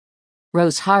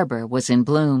Rose Harbor was in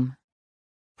bloom.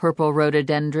 Purple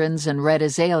rhododendrons and red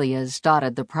azaleas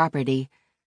dotted the property.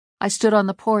 I stood on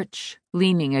the porch,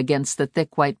 leaning against the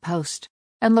thick white post,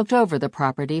 and looked over the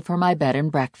property for my bed and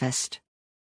breakfast.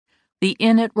 The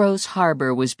inn at Rose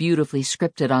Harbor was beautifully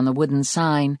scripted on the wooden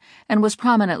sign and was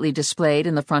prominently displayed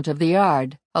in the front of the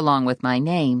yard, along with my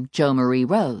name, Jo Marie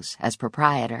Rose, as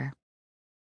proprietor.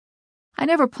 I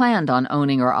never planned on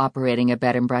owning or operating a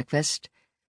bed and breakfast,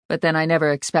 but then I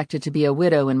never expected to be a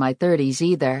widow in my 30s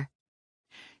either.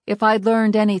 If I'd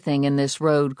learned anything in this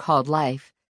road called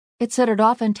life, it's that it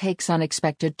often takes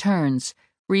unexpected turns,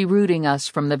 rerouting us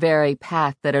from the very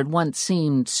path that had once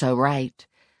seemed so right.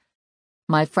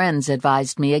 My friends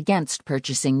advised me against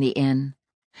purchasing the inn.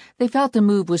 They felt the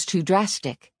move was too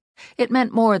drastic. It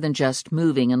meant more than just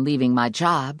moving and leaving my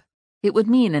job. It would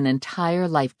mean an entire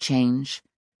life change.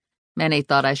 Many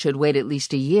thought I should wait at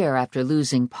least a year after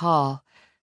losing Paul.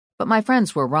 But my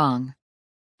friends were wrong.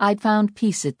 I'd found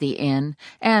peace at the inn,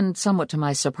 and, somewhat to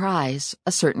my surprise,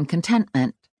 a certain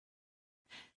contentment.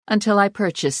 Until I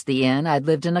purchased the inn, I'd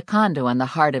lived in a condo in the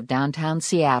heart of downtown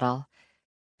Seattle.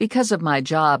 Because of my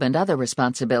job and other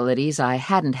responsibilities, I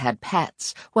hadn't had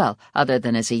pets, well, other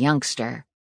than as a youngster.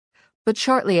 But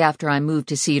shortly after I moved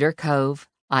to Cedar Cove,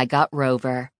 I got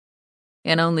Rover.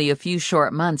 In only a few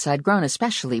short months, I'd grown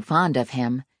especially fond of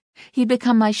him. He'd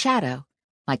become my shadow,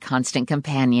 my constant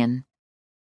companion.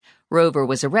 Rover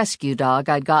was a rescue dog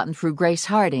I'd gotten through Grace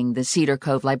Harding, the Cedar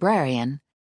Cove librarian.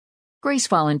 Grace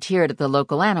volunteered at the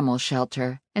local animal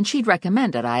shelter, and she'd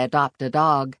recommended I adopt a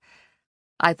dog.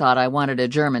 I thought I wanted a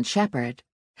German Shepherd.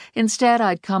 Instead,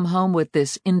 I'd come home with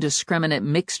this indiscriminate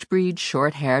mixed-breed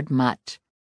short-haired mutt.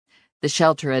 The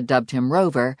shelter had dubbed him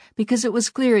Rover because it was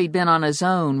clear he'd been on his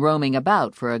own, roaming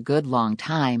about for a good long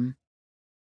time.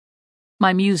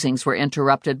 My musings were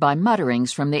interrupted by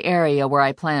mutterings from the area where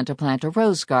I planned to plant a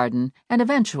rose garden and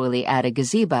eventually add a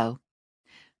gazebo.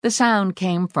 The sound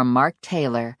came from Mark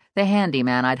Taylor, the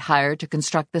handyman I'd hired to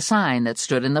construct the sign that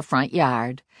stood in the front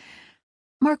yard.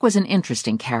 Mark was an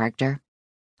interesting character.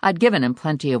 I'd given him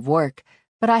plenty of work,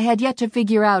 but I had yet to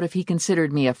figure out if he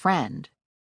considered me a friend.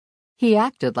 He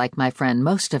acted like my friend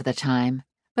most of the time,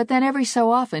 but then every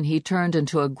so often he turned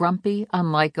into a grumpy,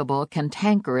 unlikable,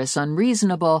 cantankerous,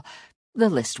 unreasonable— the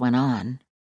list went on.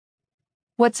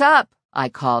 "What's up?" I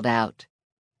called out.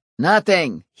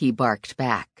 "Nothing," he barked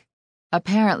back.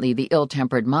 Apparently the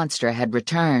ill-tempered monster had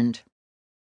returned.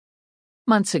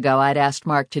 Months ago I'd asked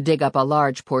Mark to dig up a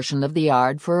large portion of the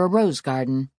yard for a rose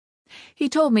garden. He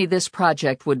told me this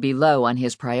project would be low on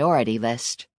his priority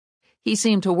list. He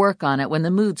seemed to work on it when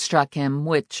the mood struck him,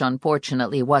 which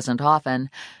unfortunately wasn't often,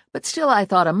 but still I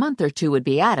thought a month or two would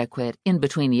be adequate in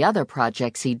between the other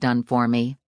projects he'd done for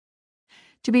me.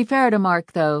 To be fair to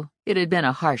Mark, though, it had been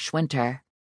a harsh winter.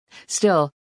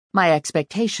 Still, my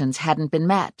expectations hadn't been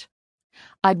met.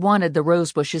 I'd wanted the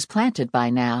rose bushes planted by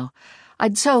now.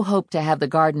 I'd so hoped to have the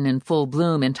garden in full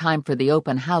bloom in time for the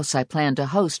open house I planned to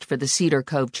host for the Cedar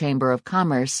Cove Chamber of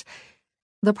Commerce.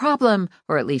 The problem,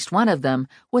 or at least one of them,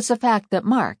 was the fact that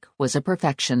Mark was a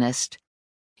perfectionist.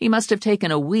 He must have taken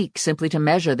a week simply to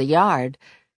measure the yard.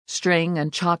 String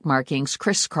and chalk markings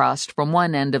crisscrossed from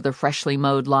one end of the freshly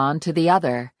mowed lawn to the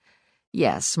other.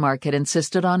 Yes, Mark had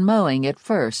insisted on mowing it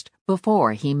first,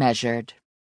 before he measured.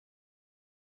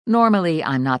 Normally,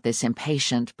 I'm not this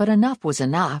impatient, but enough was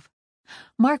enough.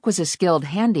 Mark was a skilled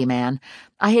handyman.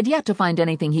 I had yet to find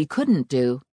anything he couldn't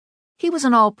do. He was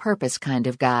an all-purpose kind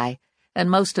of guy,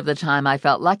 and most of the time I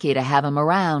felt lucky to have him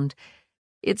around.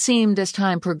 It seemed as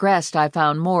time progressed I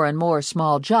found more and more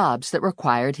small jobs that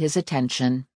required his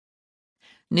attention.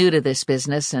 New to this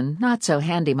business and not so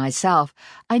handy myself,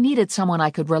 I needed someone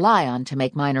I could rely on to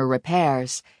make minor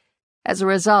repairs. As a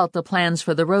result, the plans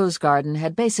for the rose garden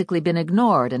had basically been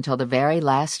ignored until the very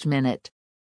last minute.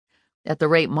 At the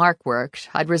rate Mark worked,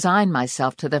 I'd resigned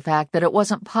myself to the fact that it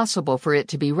wasn't possible for it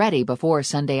to be ready before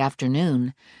Sunday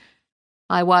afternoon.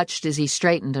 I watched as he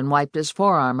straightened and wiped his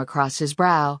forearm across his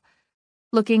brow.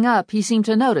 Looking up, he seemed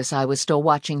to notice I was still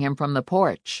watching him from the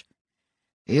porch.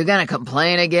 "You gonna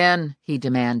complain again?" he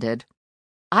demanded.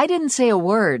 I didn't say a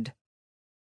word.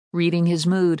 Reading his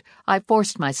mood, I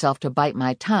forced myself to bite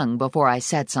my tongue before I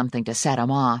said something to set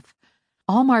him off.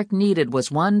 All Mark needed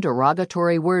was one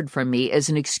derogatory word from me as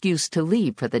an excuse to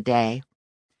leave for the day.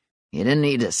 "You didn't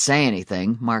need to say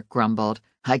anything," Mark grumbled.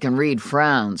 "I can read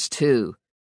frowns, too."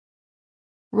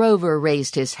 Rover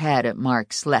raised his head at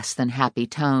Mark's less-than-happy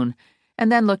tone, and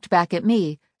then looked back at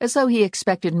me as though he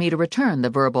expected me to return the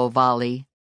verbal volley.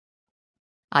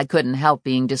 I couldn't help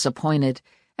being disappointed,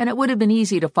 and it would have been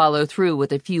easy to follow through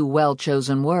with a few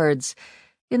well-chosen words.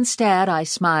 Instead, I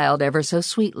smiled ever so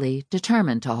sweetly,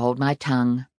 determined to hold my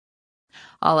tongue.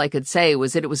 All I could say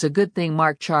was that it was a good thing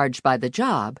Mark charged by the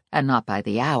job and not by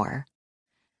the hour.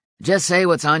 "Just say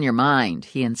what's on your mind,"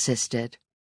 he insisted.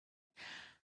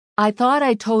 "I thought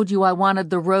I told you I wanted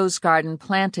the rose garden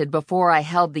planted before I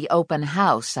held the open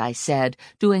house," I said,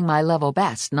 doing my level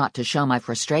best not to show my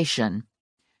frustration.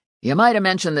 "You might have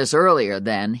mentioned this earlier,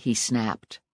 then," he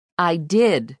snapped. "I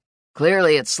did."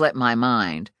 "Clearly it slipped my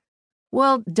mind."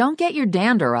 "Well, don't get your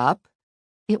dander up."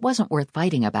 It wasn't worth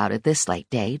fighting about at this late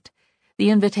date. The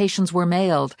invitations were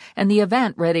mailed, and the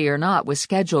event, ready or not, was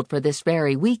scheduled for this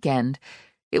very weekend.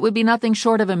 It would be nothing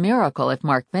short of a miracle if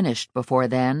Mark finished before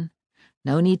then.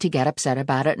 No need to get upset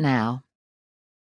about it now.